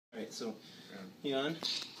Right, so, you on?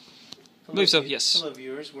 I believe so, yes. Hello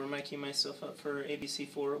viewers, we're miking myself up for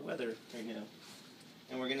ABC4 weather right now.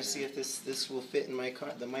 And we're going to see if this will fit in my,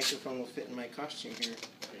 the microphone will fit in my costume here.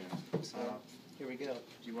 Yeah. So, here we go. Do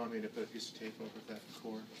you want me to put a piece of tape over that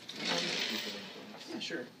cord? Yeah,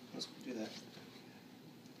 sure, let's do that.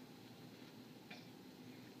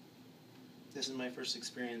 This is my first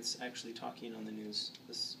experience actually talking on the news.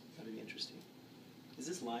 This ought to be interesting. Is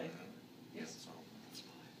this live? Yes, it's all.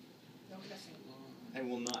 No cussing. I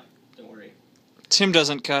will not. Don't worry. Tim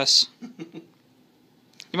doesn't cuss. You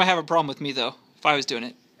might have a problem with me, though, if I was doing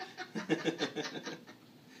it.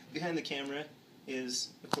 Behind the camera is,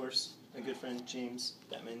 of course, my good friend James,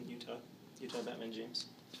 Batman, Utah Batman James.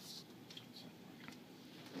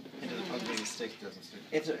 It doesn't stick.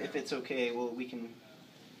 If it's okay, well, we'll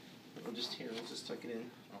just tuck it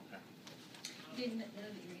in. Okay. Didn't know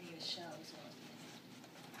that you were going to get a show, so.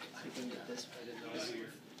 We can get this part of this piece in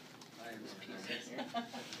here.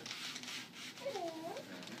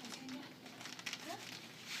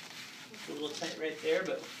 It's a little tight right there,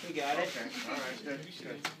 but we got it. Okay. All right. Good.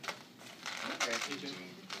 Good. Okay.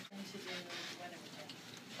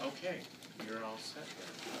 Okay. You're all set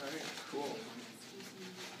then. All right. Cool.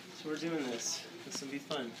 So we're doing this. This will be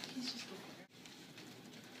fun.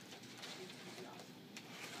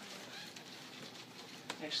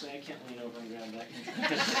 Actually, I can't lean over and grab that.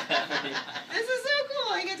 This is so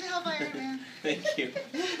cool. I get to help Ironman. Thank you.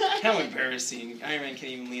 How embarrassing. Ironman can't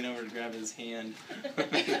even lean over to grab his hand.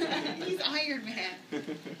 He's Ironman.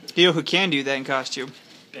 You know who can do that in costume?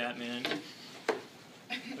 Batman.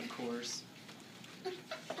 Of course.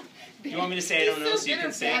 You want me to say I don't know, so you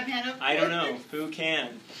can say Batman, I don't know. Who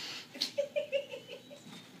can?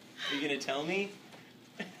 Are you going to tell me?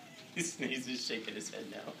 He's just shaking his head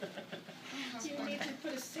now. You need to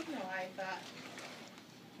put a signal, I thought.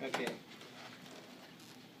 Okay.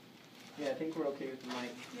 Yeah, I think we're okay with the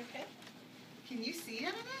mic. You okay? Can you see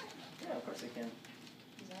out of that? Yeah, of course I can.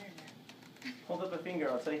 He's Ironman. Hold up a finger.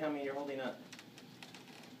 I'll tell you how many you're holding up.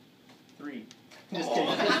 3. Just kidding.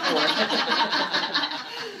 It's 4.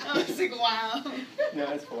 I was like, wow.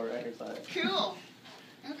 No, it's 4. Right here, side. Cool.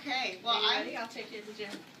 Okay. Well, Are you ready? I'll take you to the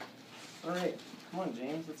gym. All right. Come on,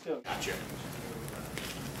 James. Let's go. Gotcha.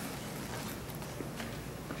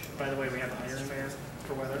 By the way, we have Ironman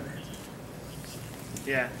for weather.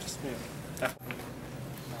 Yeah, just move.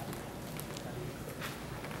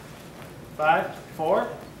 5, 4,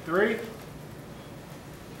 3.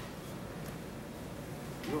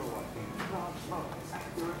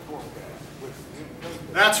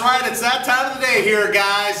 That's right, it's that time of the day here,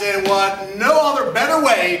 guys, and what no other better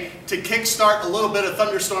way to kickstart a little bit of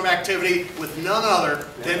thunderstorm activity with none other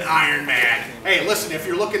than Ironman. Hey, listen, if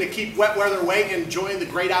you're looking to keep wet weather away and enjoying the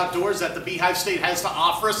great outdoors that the Beehive State has to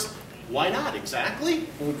offer us, why not, exactly?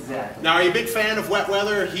 Exactly. Now, are you a big fan of wet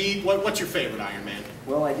weather, heat? What's your favorite Ironman?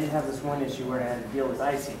 Well, I did have this one issue where I had to deal with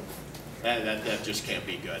icing. That just can't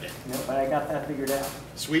be good. No, but I got that figured out.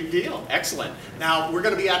 Sweet deal. Excellent. Now, we're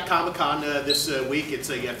going to be at Comic-Con this week.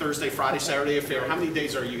 It's a Thursday, Friday, Saturday affair. How many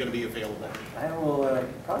days are you going to be available? I will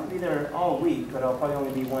probably be there all week, but I'll probably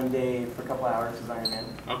only be one day for a couple hours as Ironman.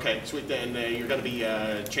 Okay, sweet. Then you're going to be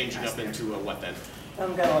changing up into what then?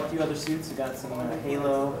 I've got a few other suits. I got some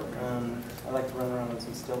Halo. I like to run around on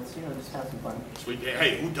some stilts, just have some fun. Sweet.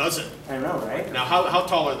 Hey, who doesn't? I know, right? Now, how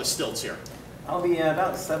tall are the stilts here? I'll be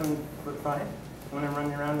about 7'5" when I'm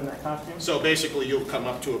running around in that costume. So basically, you'll come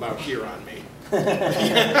up to about here on me.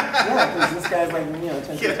 Yeah, because this guy's like,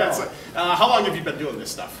 10 feet tall. How long have you been doing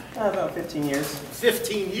this stuff? About 15 years.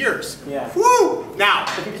 15 years. Yeah. Woo! Now.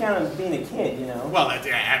 If you count on being a kid, Well,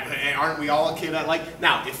 aren't we all a kid?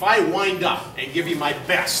 Now, if I wind up and give you my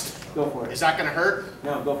best, go for it. Is that going to hurt?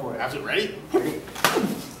 No, go for it. Is it ready? Ready?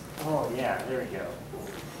 Oh yeah, there we go.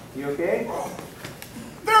 You okay?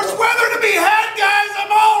 There's weather to be had, guys.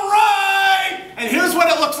 I'm all right. And here's what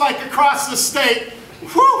it looks like across the state.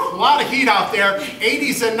 Whew, a lot of heat out there.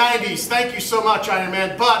 80s and 90s. Thank you so much,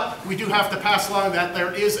 Ironman. But we do have to pass along that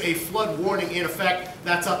there is a flood warning in effect.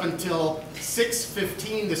 That's up until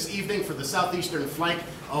 6:15 this evening for the southeastern flank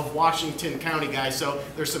of Washington County, guys. So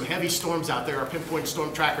there's some heavy storms out there. Our pinpoint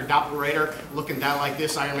storm tracker Doppler radar looking down like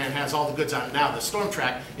this. Ironman has all the goods on it now. The storm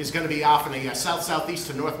track is going to be off in a south-southeast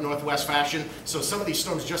to north-northwest fashion. So some of these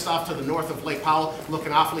storms just off to the north of Lake Powell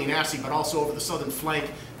looking awfully nasty, but also over the southern flank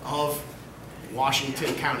of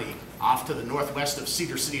Washington County. off to the northwest of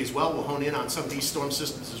Cedar City as well. We'll hone in on some of these storm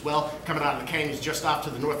systems as well. Coming out of the canyons just off to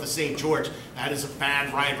the north of St. George. That is a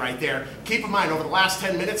bad ride right there. Keep in mind, over the last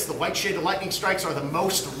 10 minutes, the white shaded lightning strikes are the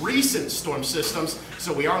most recent storm systems,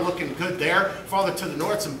 so we are looking good there. Farther to the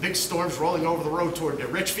north, some big storms rolling over the road toward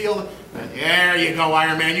Richfield. There you go,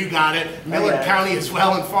 Ironman, you got it. Millard County as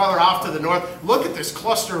well, and farther off to the north. Look at this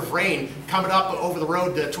cluster of rain coming up over the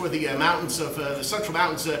road toward the mountains of the Central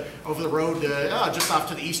Mountains, over the road just off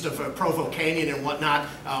to the east of Provo Canyon and whatnot.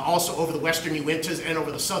 Also over the western Uintas and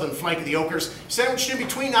over the southern flank of the Oakers. Sandwiched in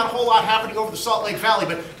between, not a whole lot happening over the Salt Lake Valley,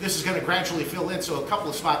 but this is going to gradually fill in, so a couple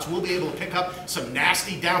of spots we'll be able to pick up some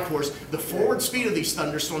nasty downpours. The forward speed of these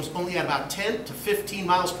thunderstorms only at about 10 to 15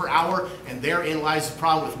 miles per hour, and therein lies the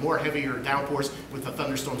problem with more heavier downpours with the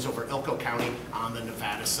thunderstorms over Elko County on the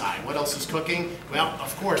Nevada side. What else is cooking? Well,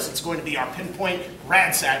 of course, it's going to be our pinpoint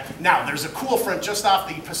RADSAT. Now, there's a cool front just off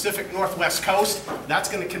the Pacific Northwest coast. That's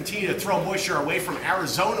going to continue to throw moisture away from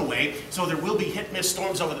Arizona way, so there will be hit-miss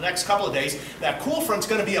storms over the next couple of days. That cool front's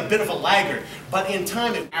going to be a bit of a laggard, but in time,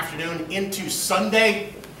 afternoon into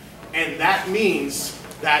Sunday, and that means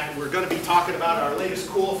that we're going to be talking about our latest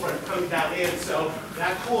cool front coming down in. So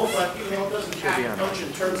that cool front, even though it doesn't pack much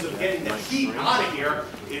in terms of getting the heat out of here,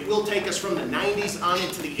 it will take us from the 90s on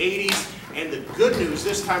into the 80s. And the good news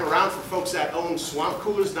this time around for folks that own swamp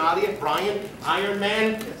coolers, Nadia, Brian,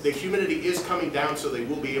 Ironman, the humidity is coming down, so they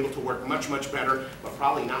will be able to work much, much better, but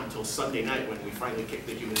probably not until Sunday night when we finally kick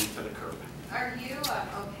the humidity to the curb. Are you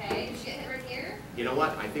okay? Did you get hit right here? You know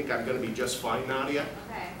what? I think I'm going to be just fine, Nadia.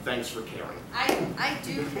 Okay. Thanks for caring. I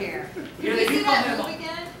do care. Can we see that move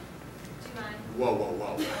again? Do you mind? Whoa,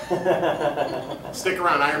 whoa, whoa. Stick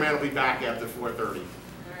around. Ironman will be back after 4:30.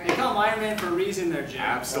 They call him Ironman for a reason there, Jim.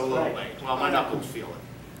 Absolutely. Well, my knuckles feel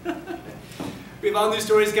it. We have all new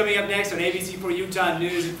stories coming up next on ABC4 Utah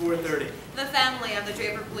News at 4:30. The family of the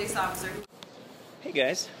Draper police officer. Hey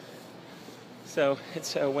guys. So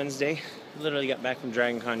it's Wednesday. Literally got back from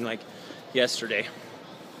Dragon Con like yesterday.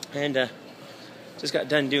 And just got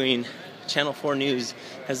done doing Channel 4 News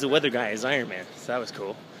as the weather guy as Ironman. So that was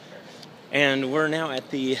cool. And we're now at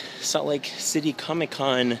the Salt Lake City Comic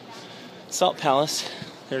Con Salt Palace.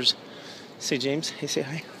 There's, say James, hey, say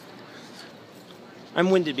hi.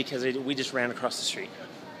 I'm winded because we just ran across the street.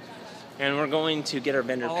 And we're going to get our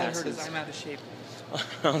vendor passes. All I heard is I'm out of shape.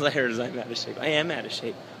 All I heard is I'm out of shape. I am out of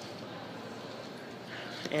shape.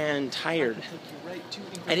 And tired.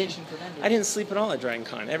 I didn't sleep at all at Dragon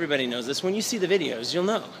Con. Everybody knows this. When you see the videos, you'll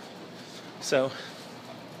know. So,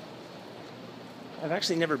 I've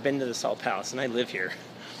actually never been to the Salt Palace, and I live here.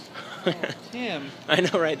 Oh, Tim. I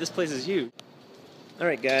know, right? This place is huge. All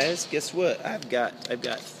right, guys. Guess what? I've got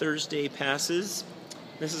Thursday passes.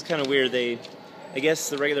 This is kind of weird. I guess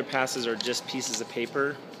the regular passes are just pieces of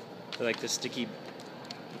paper. They're like the sticky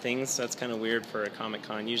things. So that's kind of weird for a Comic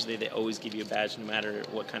Con. Usually, they always give you a badge, no matter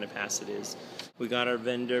what kind of pass it is. We got our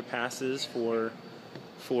vendor passes for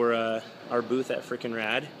our booth at Frickin'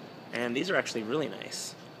 Rad, and these are actually really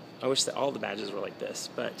nice. I wish that all the badges were like this,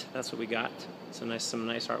 but that's what we got. Some nice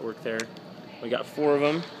artwork there. We got 4 of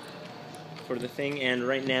them for the thing, and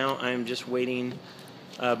right now I'm just waiting.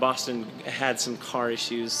 Boston had some car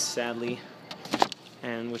issues, sadly,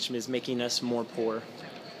 and which is making us more poor.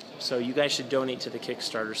 So you guys should donate to the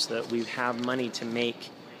Kickstarter so that we have money to make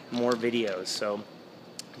more videos. So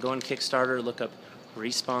go on Kickstarter, look up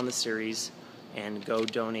Respawn the series, and go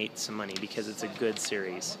donate some money because it's a good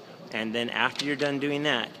series. And then after you're done doing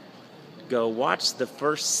that, go watch the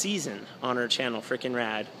first season on our channel, Frickin'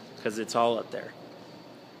 Rad, because it's all up there.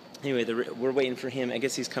 Anyway, we're waiting for him. I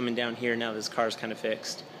guess he's coming down here now that his car's kind of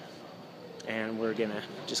fixed. And we're going to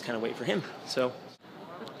just kind of wait for him. So,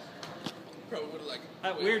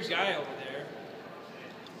 That weird guy over there.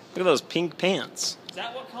 look at those pink pants. Is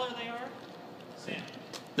that what color they are? Salmon.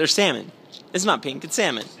 They're salmon. It's not pink, it's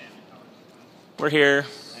salmon. We're here.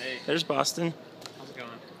 Hey. There's Boston. How's it going?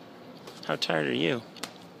 How tired are you?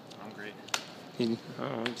 I'm great.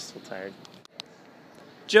 I'm still tired.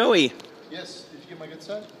 Joey. Yes, did you get my good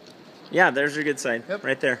side? Yeah, there's your good side. Yep.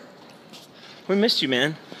 Right there. We missed you,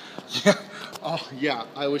 man. Yeah. Oh, yeah,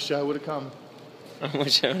 I wish I would have come. I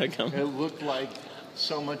wish I would have come. It looked like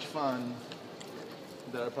so much fun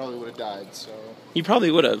that I probably would have died, so... You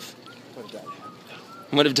probably would have. Would have died.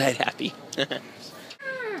 Would have died happy.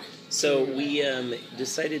 So we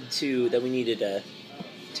decided that we needed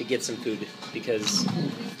to get some food because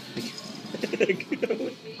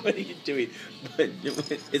what are you doing?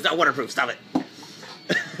 It's not waterproof. Stop it.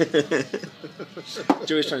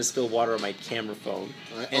 Joey's trying to spill water on my camera phone.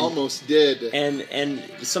 Almost did. And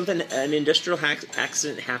an industrial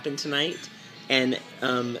accident happened tonight, And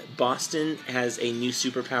Boston has a new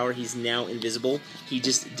superpower. He's now invisible. He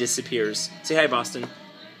just disappears. Say hi, Boston.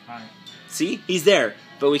 Hi. See? He's there,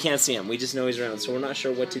 but we can't see him. We just know he's around. So we're not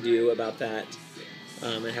sure what to do about that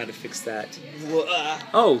and how to fix that.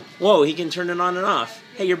 Oh, whoa, he can turn it on and off.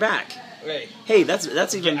 Hey, you're back. Right. Hey, that's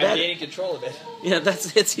even better. I'm gaining control of it. Yeah,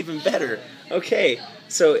 it's even better. Okay,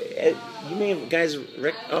 so you may have, guys.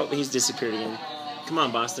 Oh, he's disappeared again. Come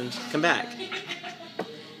on, Boston, come back.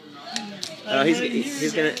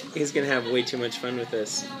 He's gonna have way too much fun with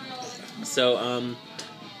this. So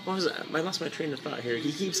what was it? I lost my train of thought here.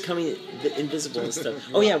 He keeps coming invisible and stuff.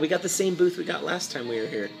 Oh yeah, we got the same booth we got last time we were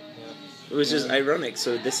here. It was just ironic.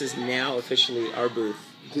 So this is now officially our booth.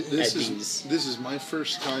 This at D's. is my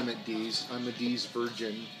first time at D's. I'm a D's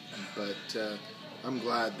virgin, but I'm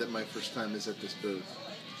glad that my first time is at this booth.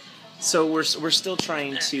 So we're still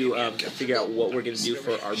trying to figure out what we're going to do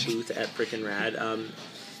for our booth at Frickin' Rad.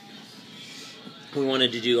 We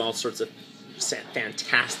wanted to do all sorts of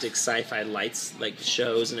fantastic sci-fi lights, like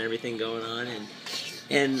shows and everything going on,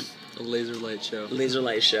 and A laser light show. Laser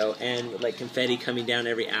light show, and like confetti coming down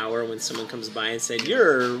every hour when someone comes by and said,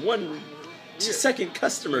 "You're second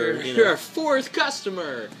customer." You know? You're our fourth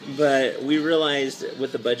customer. But we realized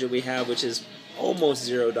with the budget we have, which is almost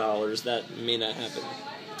 $0, that may not happen.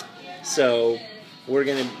 So we're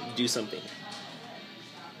gonna do something.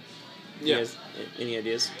 Yeah. You guys, any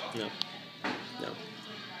ideas? No.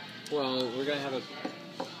 Well, we're gonna have a.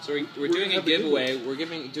 So we're doing a giveaway. We're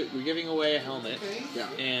giving away a helmet. Yeah.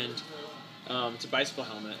 And it's a bicycle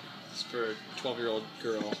helmet. It's for a 12-year-old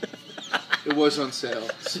girl. It was on sale.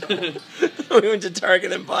 We went to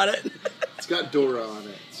Target and bought it. It's got Dora on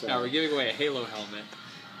it. So. Now we're giving away a Halo helmet,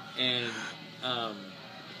 and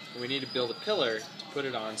we need to build a pillar to put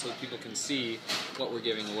it on so that people can see what we're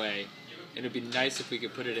giving away. And it'd be nice if we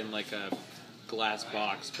could put it in like a glass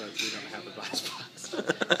box, but we don't have a glass box.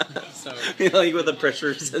 So You know, like with a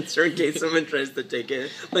pressure sensor in case someone tries to take it,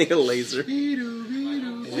 like a laser.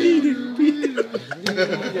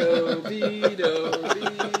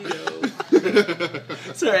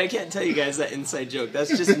 Sorry, I can't tell you guys that inside joke.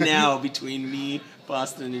 That's just now between me,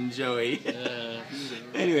 Boston, and Joey.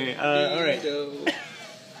 Anyway, all right.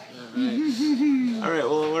 All right,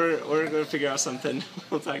 well, we're going to figure out something.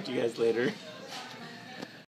 We'll talk to you guys later.